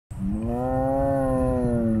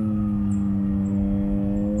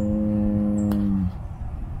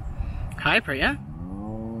Hi, Priya.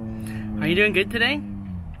 Are you doing good today?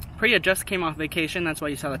 Priya just came off vacation, that's why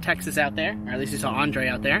you saw the Texas out there, or at least you saw Andre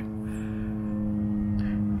out there.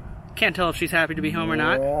 Can't tell if she's happy to be home or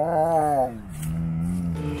not.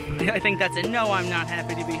 I think that's a no, I'm not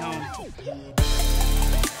happy to be home.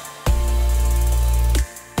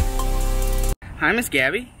 Hi, Miss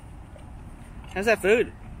Gabby. How's that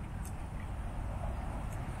food?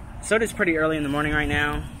 Soda's pretty early in the morning right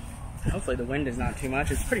now. Hopefully the wind is not too much.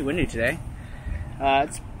 It's pretty windy today.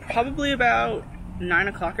 It's probably about 9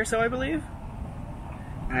 o'clock or so, I believe.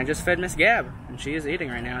 And I just fed Miss Gab, and she is eating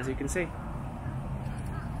right now, as you can see.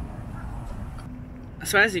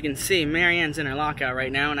 So as you can see, Marianne's in her lockout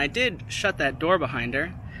right now, and I did shut that door behind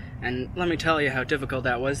her. And let me tell you how difficult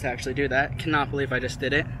that was to actually do that. Cannot believe I just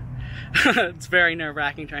did it. It's very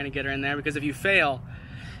nerve-wracking trying to get her in there, because if you fail,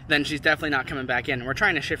 then she's definitely not coming back in. We're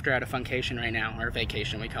trying to shift her out of funcation right now, or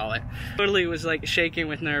vacation we call it. Totally was like shaking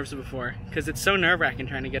with nerves before, because it's so nerve-wracking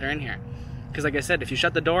trying to get her in here. Because like I said, if you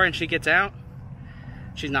shut the door and she gets out,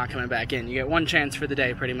 she's not coming back in. You get one chance for the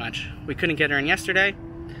day, pretty much. We couldn't get her in yesterday,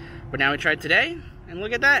 but now we tried today, and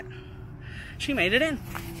look at that. She made it in.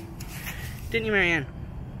 Didn't you, Marianne?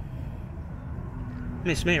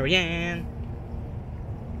 Miss Marianne.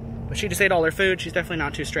 But she just ate all her food. She's definitely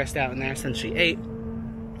not too stressed out in there since she ate.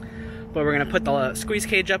 But we're going to put the squeeze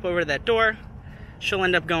cage up over to that door. She'll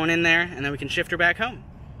end up going in there, and then we can shift her back home.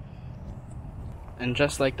 And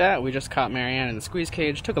just like that, we just caught Marianne in the squeeze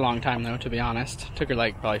cage. Took a long time, though, to be honest. Took her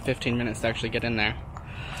like probably 15 minutes to actually get in there.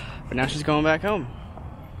 But now she's going back home.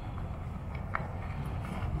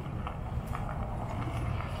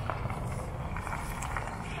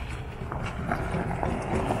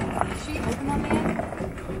 Is she open on the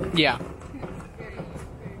end? Yeah.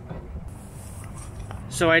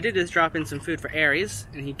 So I did just drop in some food for Aries,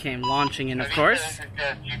 and he came launching in, of course.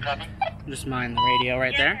 Just mind the radio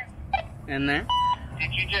right there. And there.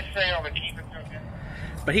 Did you just say all the keep it okay?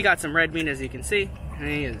 But he got some red meat, as you can see, and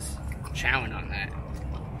he is chowing on that.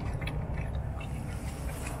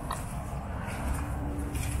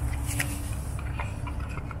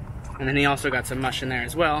 And then he also got some mush in there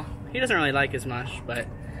as well. He doesn't really like his mush, but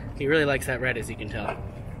he really likes that red, as you can tell.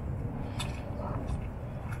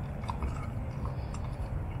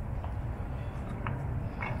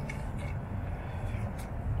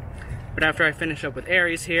 But after I finish up with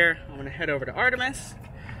Aries here, I'm going to head over to Artemis,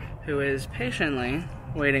 who is patiently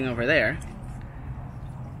waiting over there.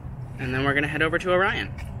 And then we're going to head over to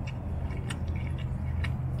Orion.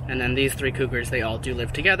 And then these three cougars, they all do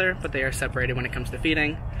live together, but they are separated when it comes to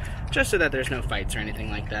feeding, just so that there's no fights or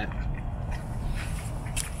anything like that.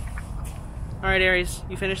 Alright, Aries,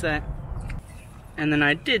 you finished that. And then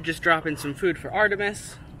I did just drop in some food for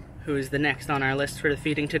Artemis, who is the next on our list for the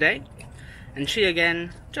feeding today. And she,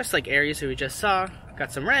 again, just like Aries, who we just saw,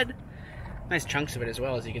 got some red. Nice chunks of it as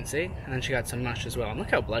well, as you can see. And then she got some mush as well. And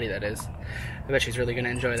look how bloody that is. I bet she's really going to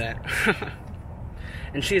enjoy that.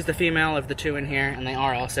 And she's the female of the two in here, and they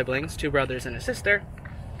are all siblings, 2 brothers and a sister.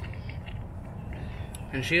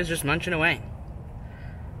 And she is just munching away.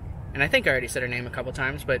 And I think I already said her name a couple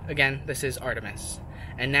times, but again, this is Artemis.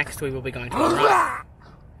 And next we will be going to Orion.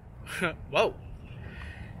 Whoa.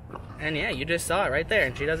 And yeah, you just saw it right there,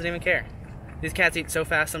 and she doesn't even care. These cats eat so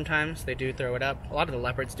fast sometimes, they do throw it up. A lot of the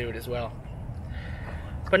leopards do it as well.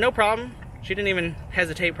 But no problem. She didn't even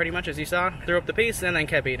hesitate pretty much, as you saw. Threw up the piece and then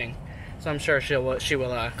kept eating. So I'm sure she will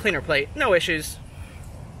clean her plate. No issues.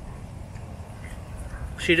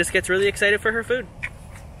 She just gets really excited for her food.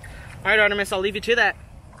 Alright, Artemis, I'll leave you to that.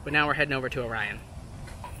 But now we're heading over to Orion.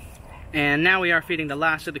 And now we are feeding the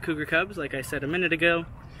last of the cougar cubs, like I said a minute ago.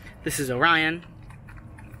 This is Orion.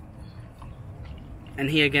 And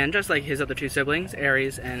he, again, just like his other 2 siblings,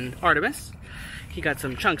 Aries and Artemis, he got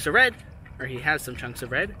some chunks of red, or he has some chunks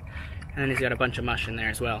of red, and then he's got a bunch of mush in there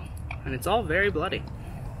as well. And it's all very bloody.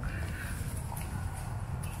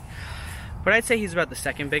 But I'd say he's about the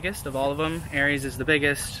second biggest of all of them. Aries is the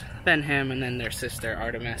biggest, then him, and then their sister,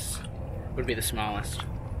 Artemis, would be the smallest.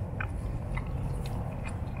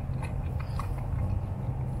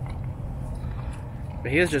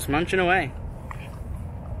 But he is just munching away.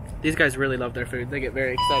 These guys really love their food. They get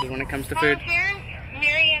very excited when it comes to food.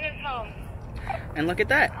 Marianne is home. And look at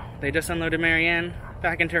that. They just unloaded Marianne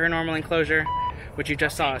back into her normal enclosure, which you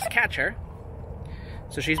just saw us catch her.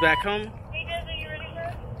 So she's back home. Hey, Des, are you ready for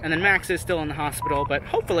us? And then Max is still in the hospital, but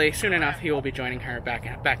hopefully soon enough he will be joining her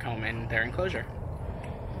back home in their enclosure.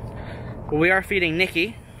 Well, we are feeding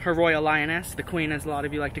Nikki, her royal lioness, the queen as a lot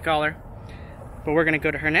of you like to call her. But we're going to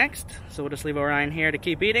go to her next, so we'll just leave Orion here to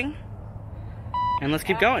keep eating. And let's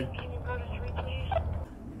keep going. Can you go to 3, please?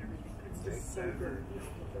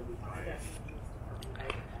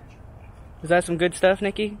 Is that some good stuff,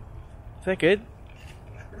 Nikki? Is that good?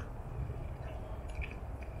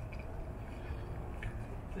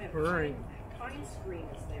 Purring. Tiny screen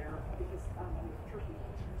is there because with turkey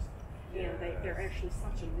pictures, and they're actually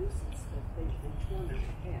such a nuisance that they torment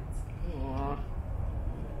the cats. Aww.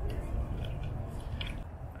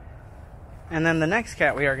 And then the next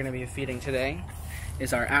cat we are going to be feeding today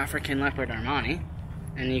is our African leopard Armani.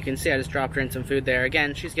 And you can see I just dropped her in some food there.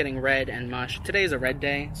 Again, she's getting red and mush. Today's a red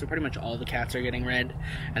day, so pretty much all the cats are getting red,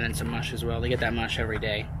 and then some mush as well. They get that mush every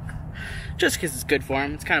day, just because it's good for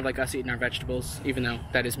them. It's kind of like us eating our vegetables, even though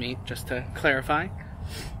that is meat, just to clarify.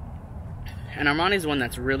 And Armani's one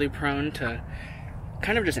that's really prone to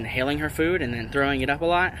kind of just inhaling her food and then throwing it up a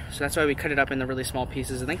lot. So that's why we cut it up into really small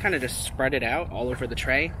pieces and then kind of just spread it out all over the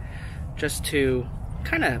tray, just to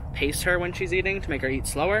kind of pace her when she's eating, to make her eat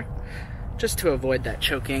slower, just to avoid that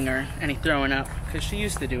choking or any throwing up, because she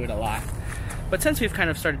used to do it a lot. But since we've kind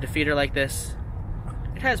of started to feed her like this,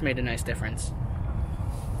 it has made a nice difference.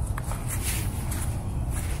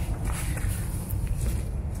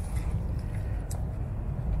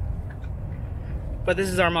 But this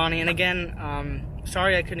is Armani, and again,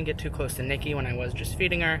 sorry I couldn't get too close to Nikki when I was just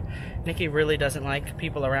feeding her. Nikki really doesn't like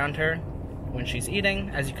people around her when she's eating.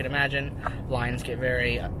 As you could imagine, lions get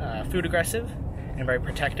very food aggressive and very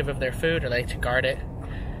protective of their food, or they like to guard it.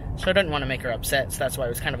 So I didn't want to make her upset, so that's why it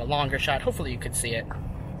was kind of a longer shot. Hopefully you could see it.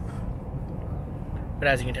 But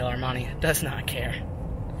as you can tell, Armani does not care.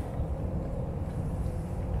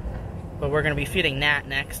 But we're going to be feeding Nat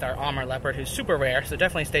next, our Amur leopard, who's super rare, so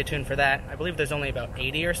definitely stay tuned for that. I believe there's only about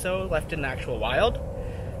 80 or so left in the actual wild.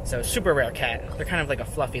 So super rare cat. They're kind of like a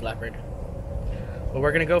fluffy leopard. But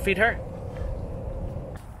we're going to go feed her.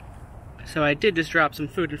 So I did just drop some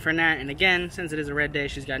food in for Nat, and again, since it is a red day,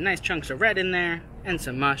 she's got nice chunks of red in there, and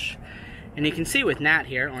some mush. And you can see with Nat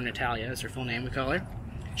here, or Natalia is her full name we call her,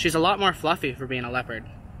 she's a lot more fluffy for being a leopard.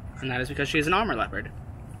 And that is because she is an Amur leopard.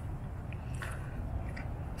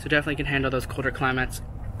 So definitely can handle those colder climates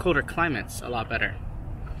a lot better.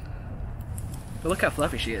 But look how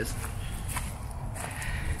fluffy she is.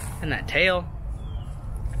 And that tail.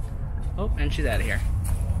 Oh, and she's out of here.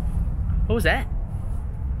 What was that?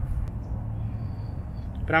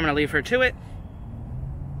 But I'm gonna leave her to it.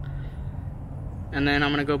 And then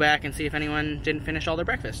I'm gonna go back and see if anyone didn't finish all their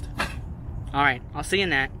breakfast. Alright, I'll see you in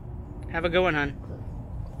that. Have a good one, hon.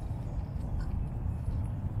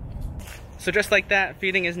 So just like that,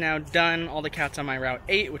 feeding is now done. All the cats on my route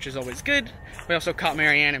ate, which is always good. We also caught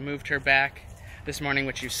Marianne and moved her back this morning,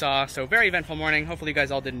 which you saw. So very eventful morning. Hopefully you guys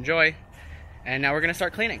all did enjoy. And now we're gonna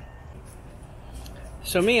start cleaning.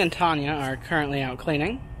 So me and Tanya are currently out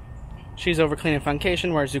cleaning. She's over cleaning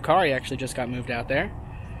Funcation, where Zukari actually just got moved out there.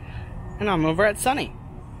 And I'm over at Sunny.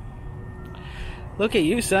 Look at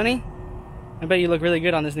you, Sunny. I bet you look really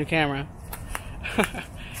good on this new camera.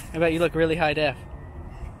 I bet you look really high def.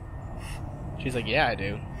 She's like, yeah, I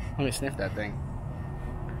do. Let me sniff that thing.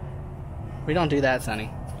 We don't do that,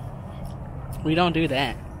 Sunny. We don't do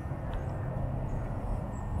that.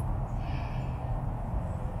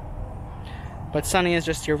 But Sunny is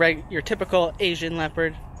just your typical Asian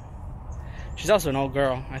leopard. She's also an old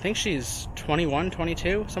girl. I think she's 21,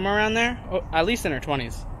 22, somewhere around there. Oh, at least in her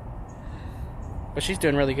 20s. But she's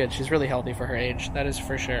doing really good. She's really healthy for her age. That is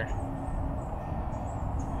for sure.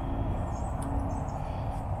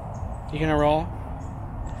 You gonna roll?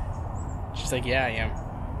 She's like, yeah, I am.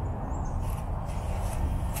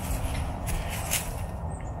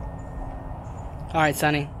 Alright,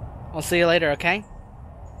 Sunny. I'll see you later, okay?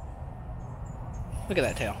 Look at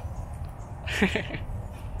that tail.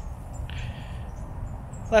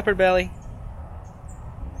 Leopard belly.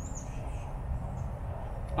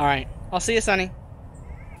 Alright, I'll see you, Sunny.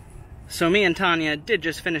 So me and Tanya did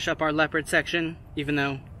just finish up our leopard section, even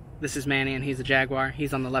though this is Manny and he's a jaguar.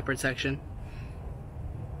 He's on the leopard section.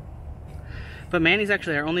 But Manny's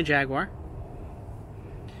actually our only jaguar.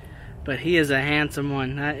 But he is a handsome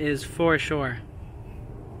one, that is for sure.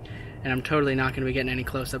 And I'm totally not going to be getting any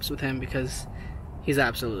close-ups with him because he's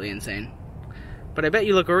absolutely insane. But I bet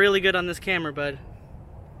you look really good on this camera, bud.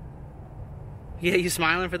 Yeah, you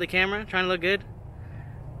smiling for the camera? Trying to look good?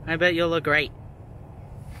 I bet you'll look great.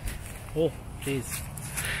 Oh, jeez.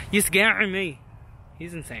 You scaring me.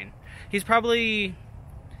 He's insane. He's probably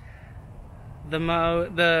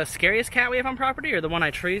the scariest cat we have on property, or the one I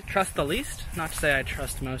trust the least. Not to say I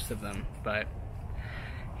trust most of them, but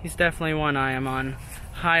he's definitely one I am on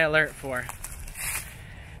high alert for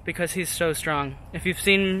because he's so strong. If you've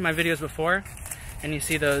seen my videos before and you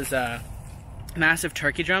see those massive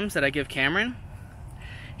turkey drums that I give Cameron,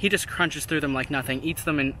 he just crunches through them like nothing, eats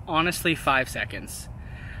them in honestly 5 seconds.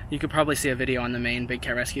 You could probably see a video on the main Big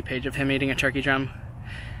Cat Rescue page of him eating a turkey drum.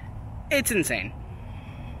 It's insane.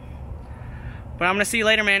 But I'm gonna see you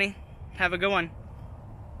later, Manny. Have a good one.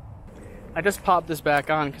 I just popped this back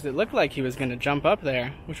on because it looked like he was gonna jump up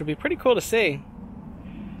there, which would be pretty cool to see.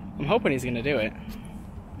 I'm hoping he's gonna do it.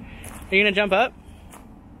 Are you gonna jump up?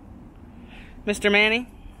 Mr. Manny?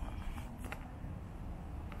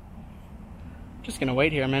 Just gonna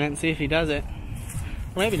wait here a minute and see if he does it.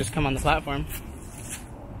 Or maybe just come on the platform.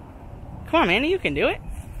 Come on, Manny, you can do it.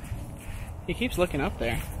 He keeps looking up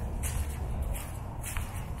there.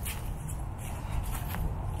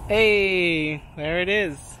 Hey, there it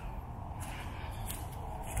is.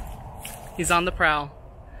 He's on the prowl.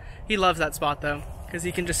 He loves that spot though, because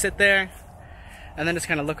he can just sit there and then just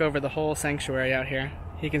kind of look over the whole sanctuary out here.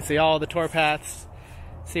 He can see all the tour paths,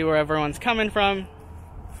 see where everyone's coming from.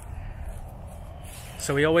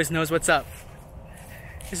 So he always knows what's up.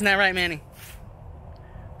 Isn't that right, Manny?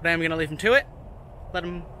 But I am gonna leave him to it. Let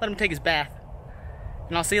him take his bath.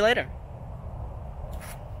 And I'll see you later.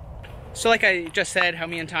 So like I just said, how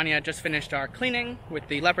me and Tanya just finished our cleaning with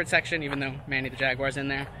the leopard section, even though Manny the Jaguar's in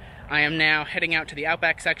there. I am now heading out to the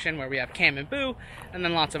Outback section where we have Cam and Boo, and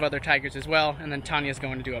then lots of other tigers as well, and then Tanya's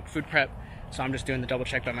going to do a food prep, so I'm just doing the double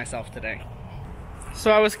check by myself today.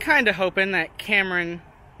 So I was kind of hoping that Cameron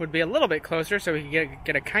would be a little bit closer so we could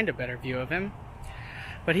get a kind of better view of him.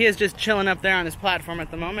 But he is just chilling up there on his platform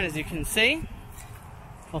at the moment, as you can see.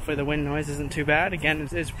 Hopefully the wind noise isn't too bad. Again,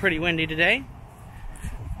 it's pretty windy today.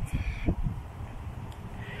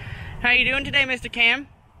 How you doing today, Mr. Cam?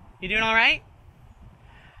 You doing all right?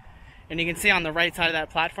 And you can see on the right side of that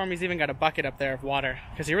platform, he's even got a bucket up there of water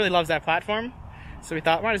because he really loves that platform. So we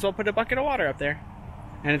thought, might as well put a bucket of water up there.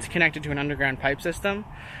 And it's connected to an underground pipe system,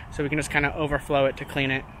 so we can just kind of overflow it to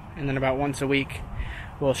clean it. And then about once a week,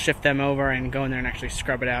 we'll shift them over and go in there and actually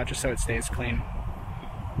scrub it out just so it stays clean.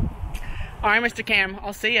 All right, Mr. Cam,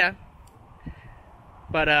 I'll see ya.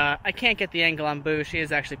 But I can't get the angle on Boo. She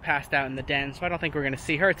is actually passed out in the den, so I don't think we're going to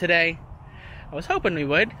see her today. I was hoping we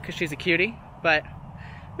would, because she's a cutie, but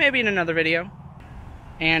maybe in another video.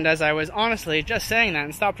 And as I was honestly just saying that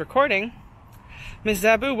and stopped recording, Miss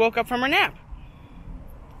Zabu woke up from her nap.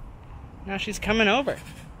 Now she's coming over.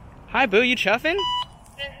 Hi, Boo, you chuffing?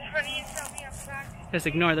 Just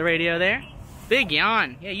ignore the radio there. Big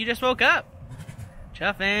yawn. Yeah, you just woke up.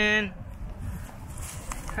 Chuffing.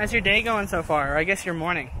 How's your day going so far? Or I guess your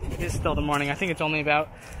morning. It is still the morning. I think it's only about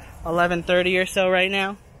 11:30 or so right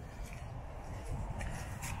now.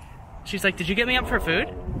 She's like, did you get me up for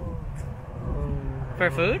food?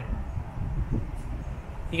 For food?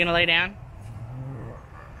 You gonna lay down?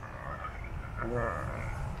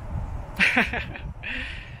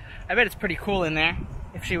 I bet it's pretty cool in there.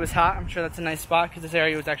 If she was hot, I'm sure that's a nice spot because this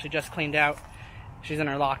area was actually just cleaned out. She's in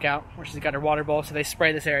her lockout where she's got her water bowl, so they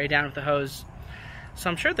spray this area down with the hose. So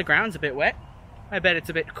I'm sure the ground's a bit wet. I bet it's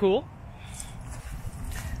a bit cool.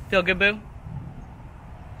 Feel good, Boo?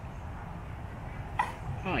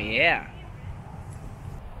 Oh yeah.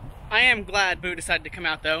 I am glad Boo decided to come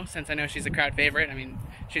out though, since I know she's a crowd favorite. I mean,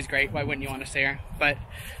 she's great. Why wouldn't you want to see her? But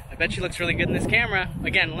I bet she looks really good in this camera.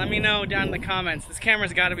 Again, let me know down in the comments. This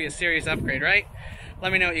camera's got to be a serious upgrade, right?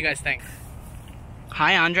 Let me know what you guys think.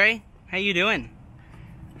 Hi, Andre. How you doing?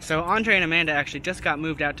 So Andre and Amanda actually just got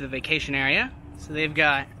moved out to the vacation area. So they've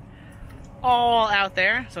got all out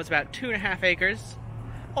there. So it's about 2.5 acres,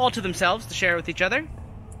 all to themselves to share with each other.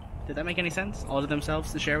 Did that make any sense? All to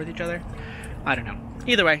themselves to share with each other? I don't know.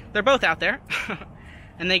 Either way, they're both out there.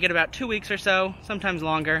 And they get about 2 weeks or so, sometimes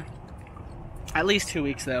longer. At least 2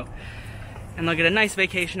 weeks though. And they'll get a nice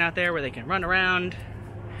vacation out there where they can run around.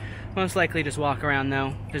 Most likely just walk around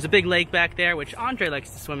though. There's a big lake back there, which Andre likes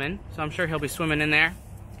to swim in. So I'm sure he'll be swimming in there.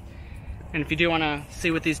 And if you do want to see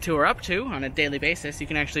what these two are up to on a daily basis, you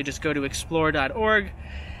can actually just go to explore.org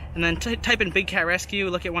and then type in Big Cat Rescue,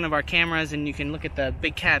 look at one of our cameras, and you can look at the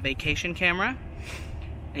Big Cat Vacation camera,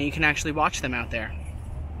 and you can actually watch them out there.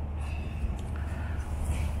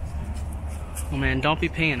 Oh man, don't be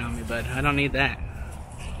peeing on me, bud. I don't need that.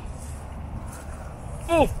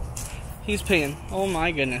 Oh, he's peeing. Oh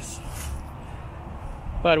my goodness.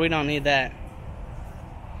 Bud, we don't need that.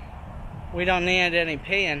 We don't need any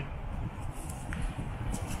peeing.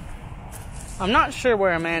 I'm not sure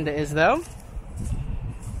where Amanda is though.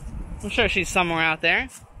 I'm sure she's somewhere out there.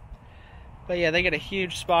 But yeah, they get a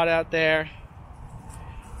huge spot out there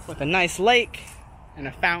with a nice lake and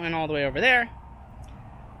a fountain all the way over there.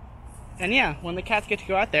 And yeah, when the cats get to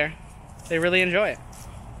go out there, they really enjoy it.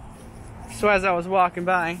 So as I was walking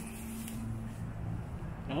by,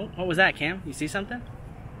 oh, what was that, Cam? You see something?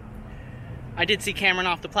 I did see Cameron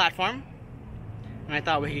off the platform, and I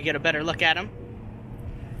thought we could get a better look at him.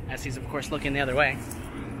 as he's of course looking the other way.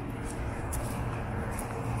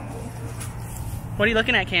 What are you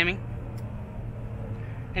looking at, Cammy?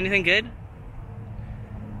 Anything good?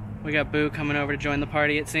 We got Boo coming over to join the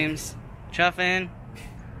party, it seems. Chuffin'.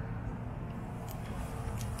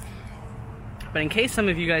 But in case some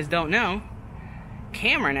of you guys don't know,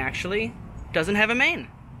 Cameron actually doesn't have a mane.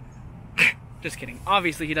 Just kidding.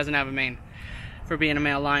 Obviously he doesn't have a mane. For being a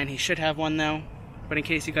male lion, he should have one though. But in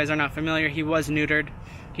case you guys are not familiar, he was neutered.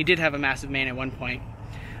 He did have a massive mane at one point.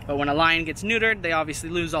 But when a lion gets neutered, they obviously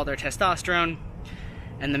lose all their testosterone.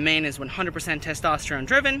 And the mane is 100% testosterone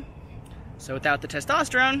driven. So without the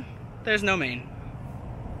testosterone, there's no mane.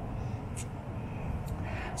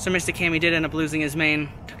 So Mr. Cammy did end up losing his mane.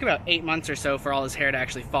 Took about 8 months or so for all his hair to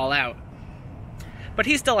actually fall out. But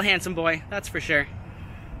he's still a handsome boy, that's for sure.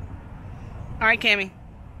 Alright, Cammy.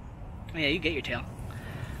 Oh yeah, you get your tail.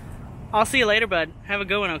 I'll see you later, bud. Have a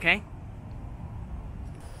good one, okay?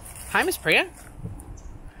 Hi, Miss Priya.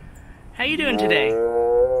 How you doing today?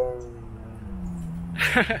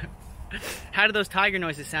 How do those tiger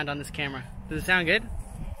noises sound on this camera? Does it sound good?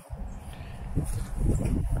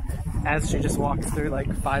 As she just walks through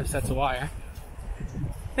like 5 sets of wire.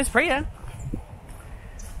 Miss Priya,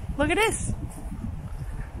 look at this.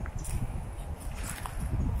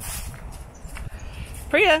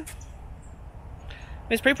 Priya,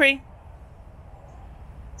 Miss Pri.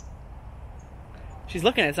 She's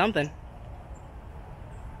looking at something.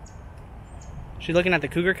 She's looking at the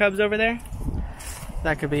cougar cubs over there.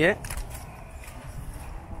 That could be it.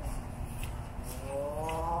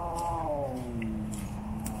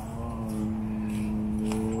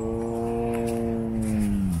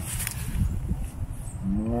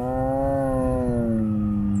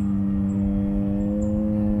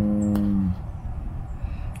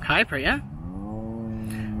 Hi, Priya.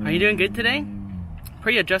 Are you doing good today?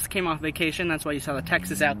 Priya just came off vacation, that's why you saw the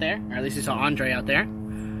Texas out there, or at least you saw Andre out there.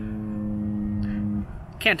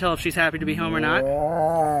 Can't tell if she's happy to be home or not.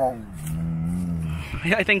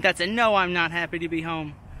 I think that's a no, I'm not happy to be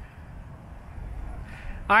home.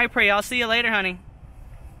 Alright, Priya, I'll see you later, honey.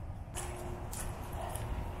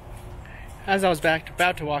 As I was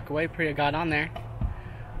about to walk away, Priya got on there.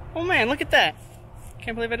 Oh man, look at that.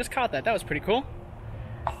 Can't believe I just caught that. That was pretty cool.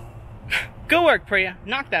 Good work, Priya.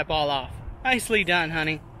 Knock that ball off. Nicely done,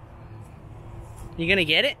 honey. You gonna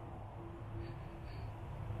get it?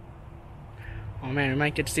 Oh man, we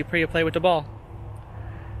might get to see Priya play with the ball.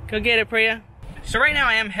 Go get it, Priya. So right now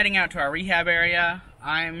I am heading out to our rehab area.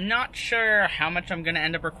 I'm not sure how much I'm gonna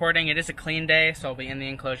end up recording. It is a clean day, so I'll be in the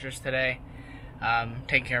enclosures today.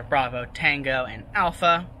 Taking care of Bravo, Tango, and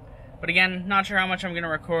Alpha. But again, not sure how much I'm gonna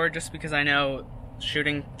record just because I know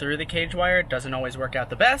shooting through the cage wire doesn't always work out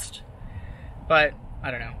the best. But,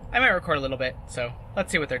 I don't know. I might record a little bit, so let's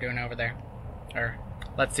see what they're doing over there. Or,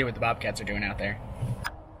 let's see what the Bobcats are doing out there.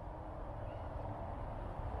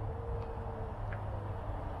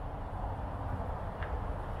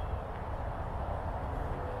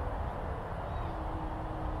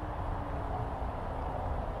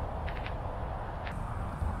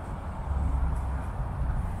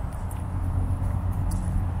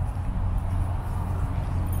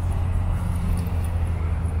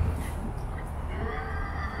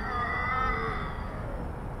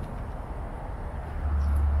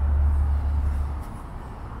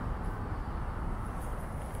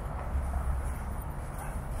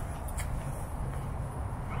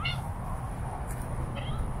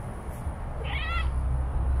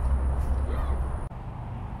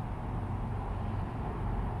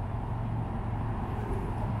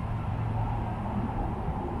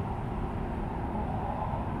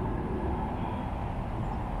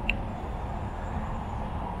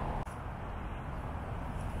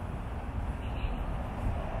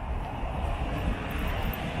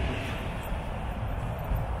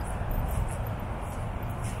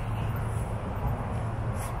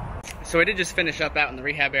 So I did just finish up out in the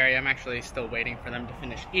rehab area. I'm actually still waiting for them to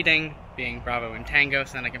finish eating, being Bravo and Tango,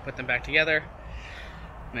 so then I can put them back together.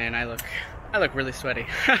 Man, I look really sweaty.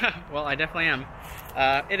 Well, I definitely am.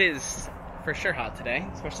 It is for sure hot today,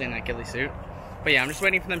 especially in that ghillie suit. But yeah, I'm just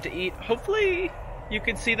waiting for them to eat. Hopefully you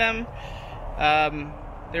could see them.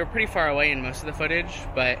 They were pretty far away in most of the footage,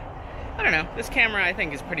 but I don't know. This camera I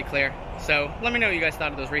think is pretty clear. So let me know what you guys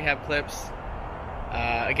thought of those rehab clips.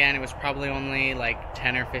 Again, it was probably only like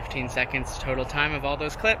 10 or 15 seconds total time of all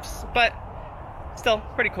those clips, but still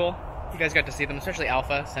pretty cool. You guys got to see them, especially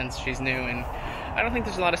Alpha, since she's new, and I don't think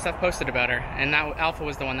there's a lot of stuff posted about her, and that Alpha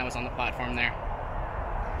was the one that was on the platform there.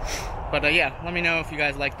 But yeah, let me know if you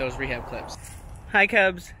guys like those rehab clips. Hi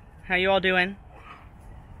Cubs, how you all doing?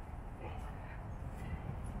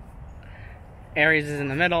 Aries is in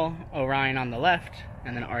the middle, Orion on the left,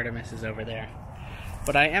 and then Artemis is over there.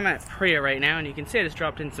 But I am at Priya right now, and you can see I just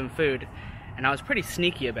dropped in some food, and I was pretty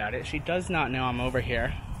sneaky about it. She does not know I'm over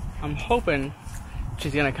here. I'm hoping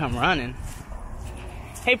she's gonna come running.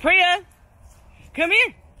 Hey Priya, come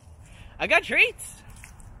here. I got treats.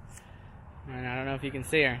 And I don't know if you can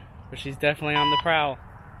see her, but she's definitely on the prowl.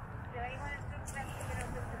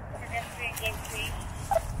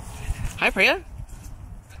 Hi Priya.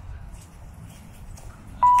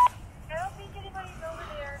 I don't think anybody's over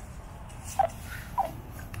there.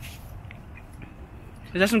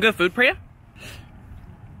 Is that some good food, Priya?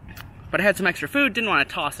 But I had some extra food, didn't want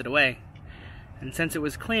to toss it away. And since it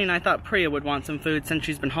was clean, I thought Priya would want some food since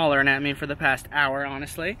she's been hollering at me for the past hour,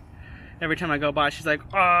 honestly. Every time I go by, she's like,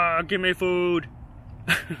 "Ah, give me food."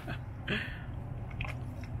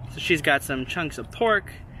 So she's got some chunks of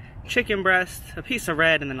pork, chicken breast, a piece of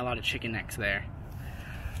red, and then a lot of chicken necks there.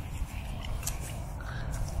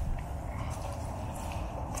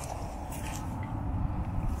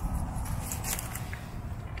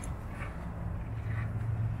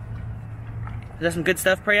 Is that some good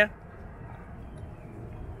stuff, Priya?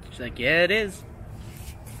 She's like, yeah, it is.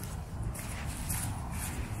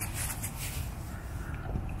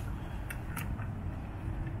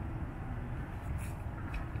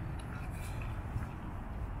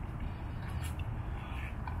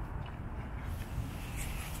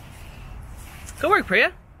 Good work,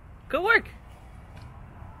 Priya. Good work.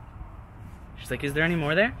 She's like, is there any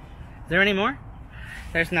more there? Is there any more?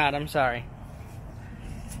 There's not, I'm sorry.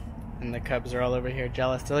 And the cubs are all over here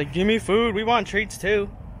jealous. They're like, give me food, we want treats too.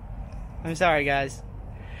 I'm sorry, guys.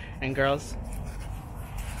 And girls.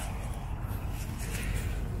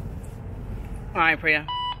 Alright, Priya.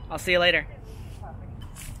 I'll see you later.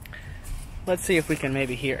 Let's see if we can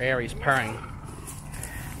maybe hear Aries purring.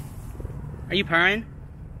 Are you purring?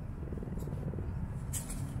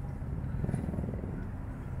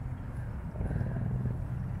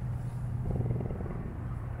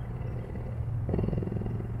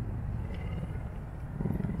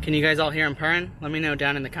 Can you guys all hear him purring? Let me know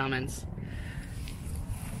down in the comments.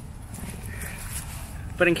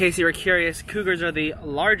 But in case you were curious, cougars are the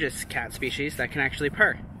largest cat species that can actually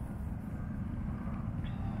purr.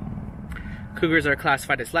 Cougars are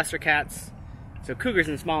classified as lesser cats. So cougars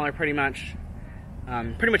and smaller pretty much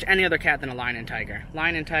any other cat than a lion and tiger.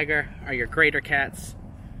 Lion and tiger are your greater cats.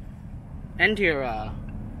 And your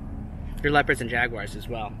leopards and jaguars as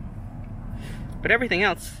well. But everything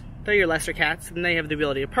else, they're your lesser cats, and they have the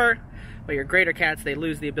ability to purr, but your greater cats, they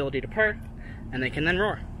lose the ability to purr, and they can then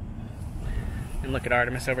roar. And look at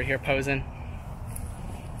Artemis over here posing.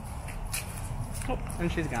 Oh,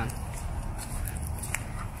 and she's gone.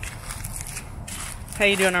 How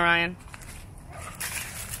you doing, Orion?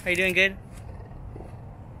 Are you doing good?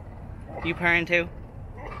 You purring too?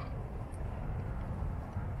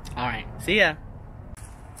 Alright, see ya.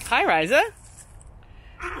 Hi, Riza.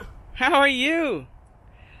 How are you?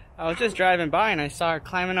 I was just driving by and I saw her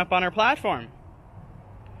climbing up on her platform.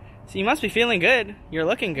 So you must be feeling good. You're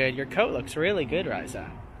looking good. Your coat looks really good,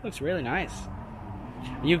 Riza. Looks really nice.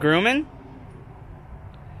 Are you grooming?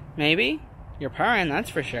 Maybe? You're purring,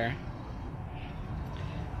 that's for sure.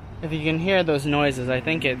 If you can hear those noises, I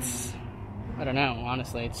think it's, I don't know,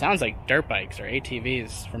 honestly. It sounds like dirt bikes or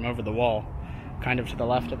ATVs from over the wall, kind of to the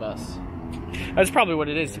left of us. That's probably what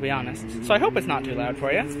it is, to be honest. So I hope it's not too loud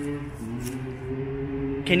for you.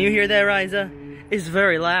 Can you hear that, Riza? It's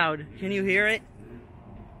very loud. Can you hear it?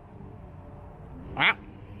 Wow.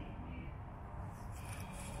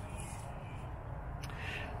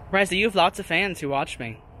 Riza, you have lots of fans who watch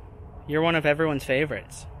me. You're one of everyone's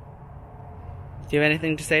favorites. Do you have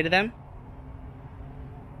anything to say to them?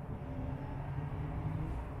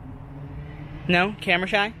 No? Camera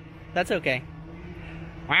shy? That's okay.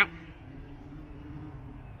 Wow.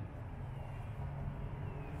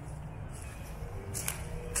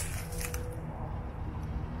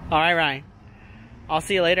 Alright, Ryan. I'll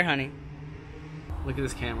see you later, honey. Look at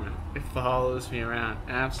this camera. It follows me around.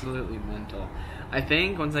 Absolutely mental. I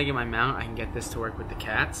think once I get my mount, I can get this to work with the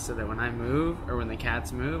cats so that when I move, or when the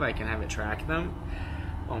cats move, I can have it track them.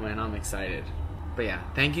 Oh man, I'm excited. But yeah,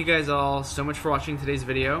 thank you guys all so much for watching today's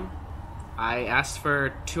video. I asked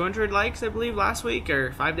for 200 likes, I believe, last week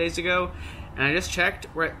or 5 days ago. And I just checked,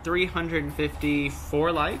 we're at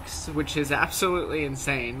 354 likes, which is absolutely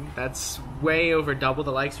insane. That's way over double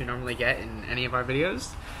the likes we normally get in any of our videos.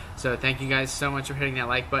 So thank you guys so much for hitting that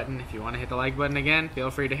like button. If you want to hit the like button again,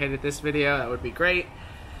 feel free to hit it this video. That would be great.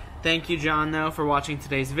 Thank you, John, though, for watching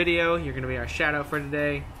today's video. You're going to be our shout-out for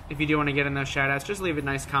today. If you do want to get in those shout-outs, just leave a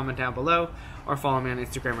nice comment down below or follow me on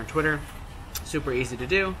Instagram or Twitter. Super easy to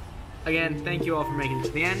do. Again, thank you all for making it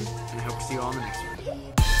to the end, and I hope to see you all in the next one.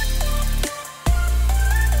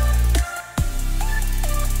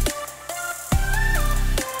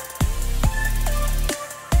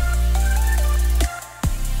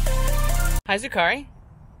 Hi, Zukari.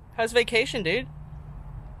 How's vacation, dude?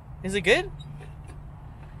 Is it good? You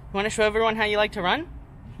want to show everyone how you like to run?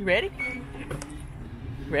 You ready?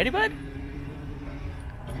 Ready, bud?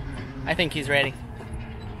 I think he's ready.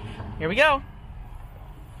 Here we go.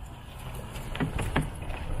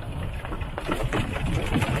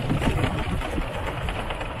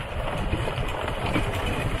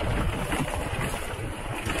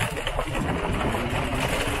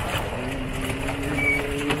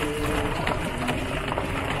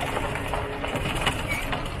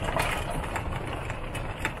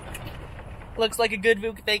 Looks like a good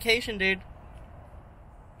vacation, dude.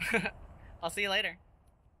 I'll see you later.